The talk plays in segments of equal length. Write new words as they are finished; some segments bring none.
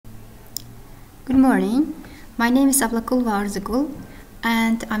Good morning. My name is Ablakulova Orzigul,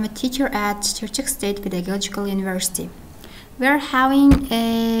 and I'm a teacher at Turkic State Pedagogical University. We are having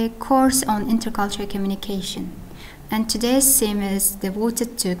a course on intercultural communication, and today's theme is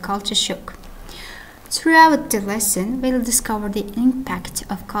devoted to culture shock. Throughout the lesson, we'll discover the impact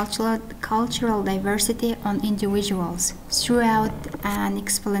of cultural diversity on individuals throughout an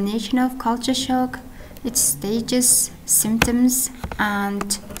explanation of culture shock, its stages, symptoms,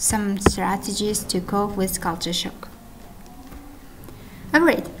 and some strategies to cope with culture shock.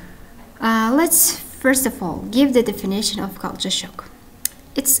 Alright, let's first of all give the definition of culture shock.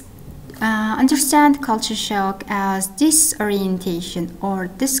 It's understand culture shock as disorientation or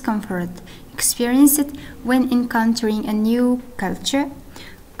discomfort experienced when encountering a new culture,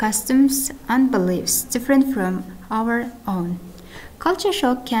 customs, and beliefs different from our own. Culture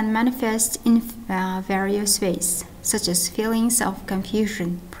shock can manifest in various ways, such as feelings of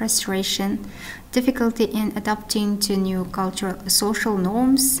confusion, frustration, difficulty in adapting to new cultural social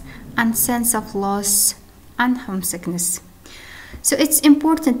norms, and sense of loss and homesickness. So it's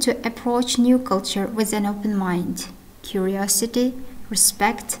important to approach new culture with an open mind, curiosity,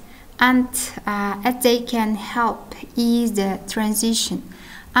 respect, and as they can help ease the transition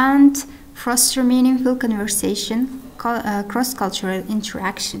and foster meaningful conversation, cross-cultural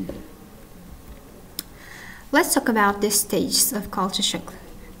interaction. Let's talk about the stages of culture shock.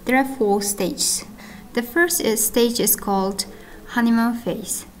 There are 4 stages. The first stage is called honeymoon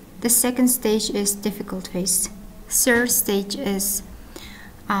phase. The second stage is difficult phase. Third stage is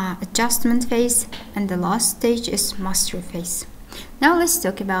adjustment phase, and the last stage is mastery phase. Now let's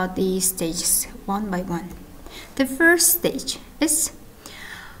talk about these stages one by one. The first stage is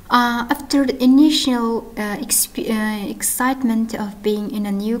after the initial excitement of being in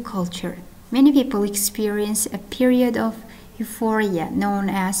a new culture. Many people experience a period of euphoria known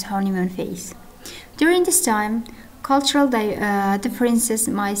as honeymoon phase. During this time, cultural differences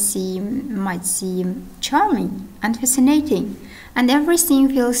might seem charming and fascinating, and everything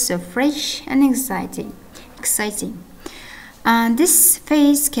feels so fresh and exciting. And this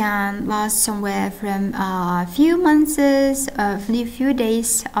phase can last somewhere from a few months, a few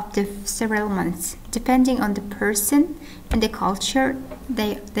days, up to several months, depending on the person and the culture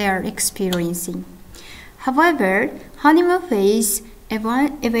they are experiencing. However, honeymoon phase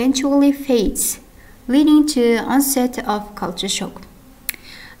eventually fades, leading to onset of culture shock.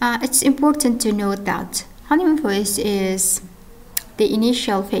 It's important to note that honeymoon phase is the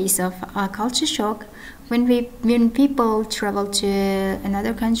initial phase of culture shock when people travel to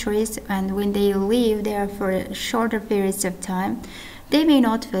another countries, and when they live there for shorter periods of time, they may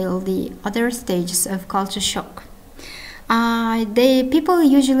not feel the other stages of culture shock. People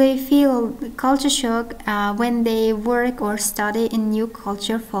usually feel culture shock when they work or study in new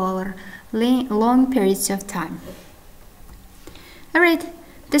culture for long periods of time. Alright,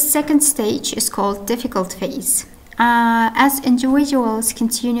 the second stage is called difficult phase. As individuals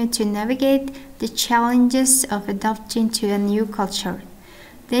continue to navigate the challenges of adapting to a new culture,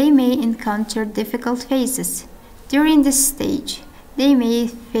 they may encounter difficult phases. During this stage, they may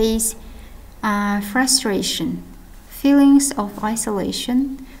face frustration, feelings of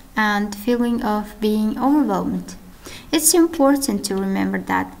isolation, and feeling of being overwhelmed. It's important to remember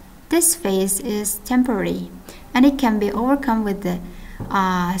that this phase is temporary, and it can be overcome with the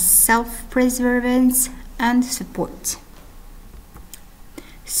self-perseverance and support.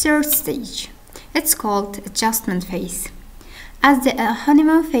 Third stage. It's called adjustment phase. As the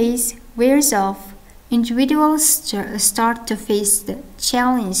honeymoon phase wears off, individuals start to face the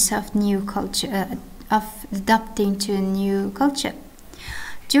challenge of new culture, of adapting to a new culture.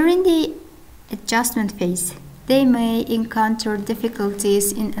 During the adjustment phase, they may encounter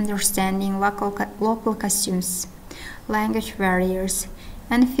difficulties in understanding local customs, language barriers,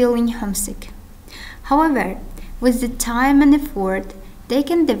 and feeling homesick. However, with the time and effort, they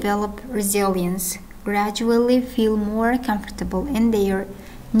can develop resilience, gradually feel more comfortable in their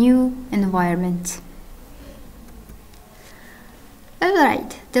new environment.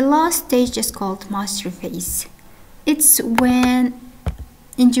 Alright, the last stage is called mastery phase. It's when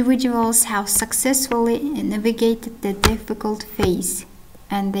individuals have successfully navigated the difficult phase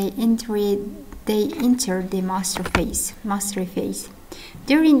and they enter the mastery phase.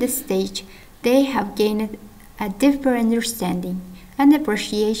 During this stage, they have gained a deeper understanding and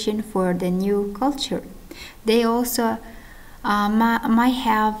appreciation for the new culture. They also might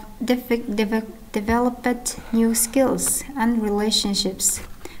have developed new skills and relationships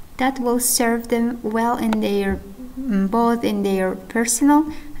that will serve them well in both in their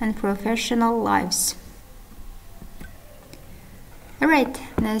personal and professional lives. Alright,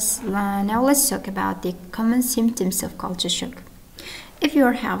 now let's talk about the common symptoms of culture shock. If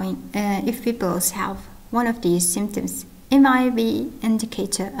people have one of these symptoms, it might be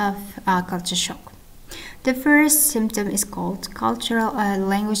indicator of culture shock. The first symptom is called cultural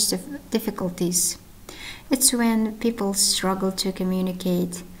language difficulties. It's when people struggle to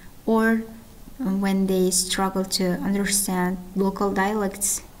communicate or when they struggle to understand local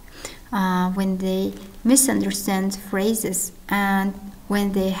dialects, when they misunderstand phrases, and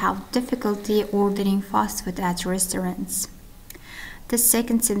when they have difficulty ordering fast food at restaurants. The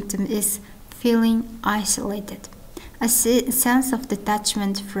second symptom is feeling isolated, a sense of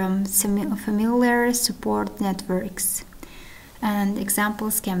detachment from familiar support networks. And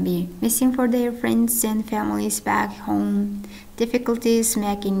examples can be missing for their friends and families back home, difficulties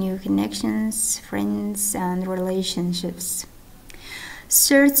making new connections, friends, and relationships.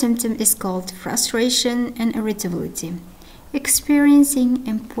 Third symptom is called frustration and irritability, experiencing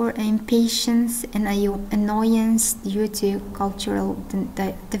impatience and annoyance due to cultural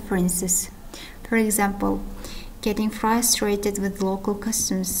differences. For example, getting frustrated with local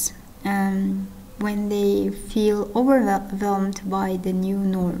customs when they feel overwhelmed by the new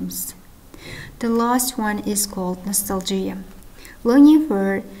norms. The last one is called nostalgia, longing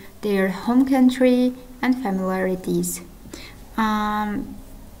for their home country and familiarities.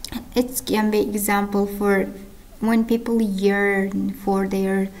 It can be example for when people yearn for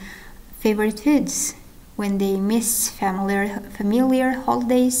their favorite foods, when they miss familiar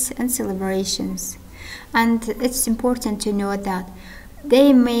holidays and celebrations. And it's important to note that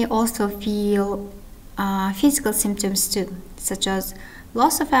they may also feel physical symptoms too, such as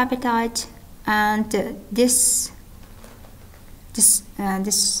loss of appetite and this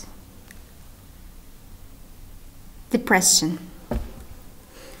depression.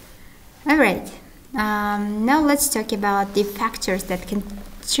 Alright, now let's talk about the factors that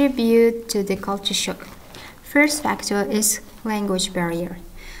contribute to the culture shock. First factor is language barrier.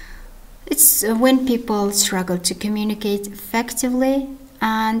 It's when people struggle to communicate effectively,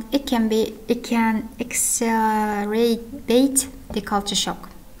 and it can accelerate the culture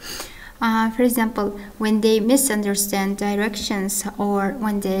shock. For example, when they misunderstand directions or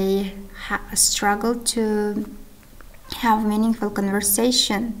when they struggle to have meaningful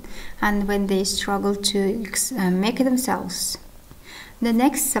conversation and when they struggle to make themselves. The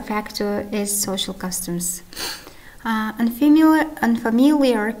next factor is social customs. Unfamiliar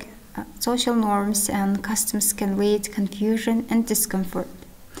social norms and customs can lead confusion and discomfort.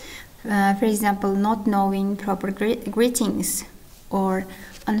 For example, not knowing proper greetings or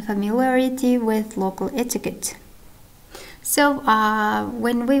unfamiliarity with local etiquette. So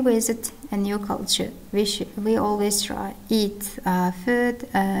when we visit a new culture, we always try eat food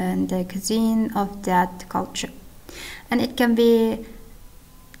and the cuisine of that culture, and it can be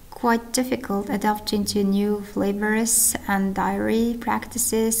quite difficult adapting to new flavors, and dietary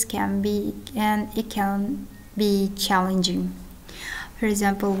practices can be challenging. For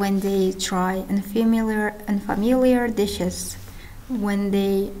example, when they try unfamiliar dishes, when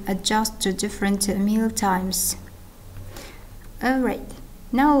they adjust to different meal times. Alright,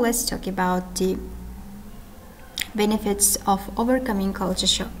 now let's talk about the benefits of overcoming culture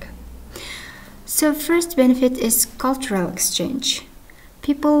shock. So first benefit is cultural exchange.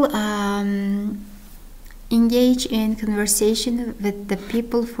 People engage in conversation with the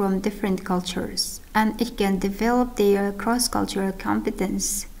people from different cultures, and it can develop their cross-cultural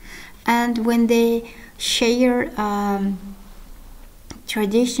competence. And when they share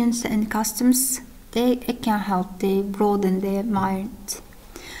traditions and customs, it can help they broaden their mind.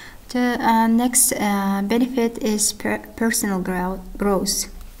 The next benefit is personal growth.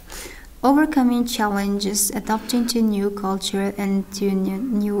 Overcoming challenges, adapting to new culture and to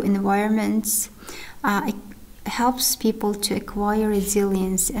new environments, it helps people to acquire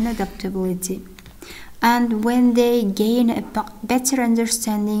resilience and adaptability. And when they gain a better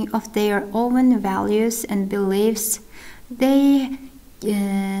understanding of their own values and beliefs, they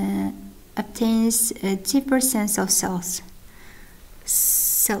obtains a deeper sense of self.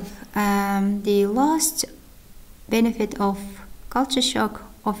 The last benefit of culture shock,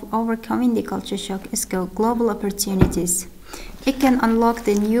 of overcoming the culture shock, is global opportunities. It can unlock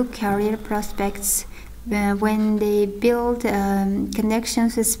the new career prospects when they build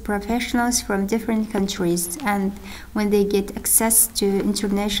connections with professionals from different countries, and when they get access to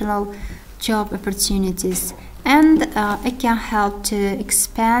international job opportunities. And it can help to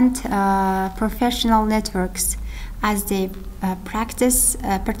expand professional networks as they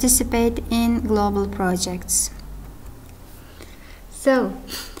participate in global projects. So,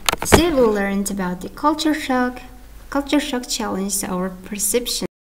 today we learned about the culture shock, Culture shock challenges our perception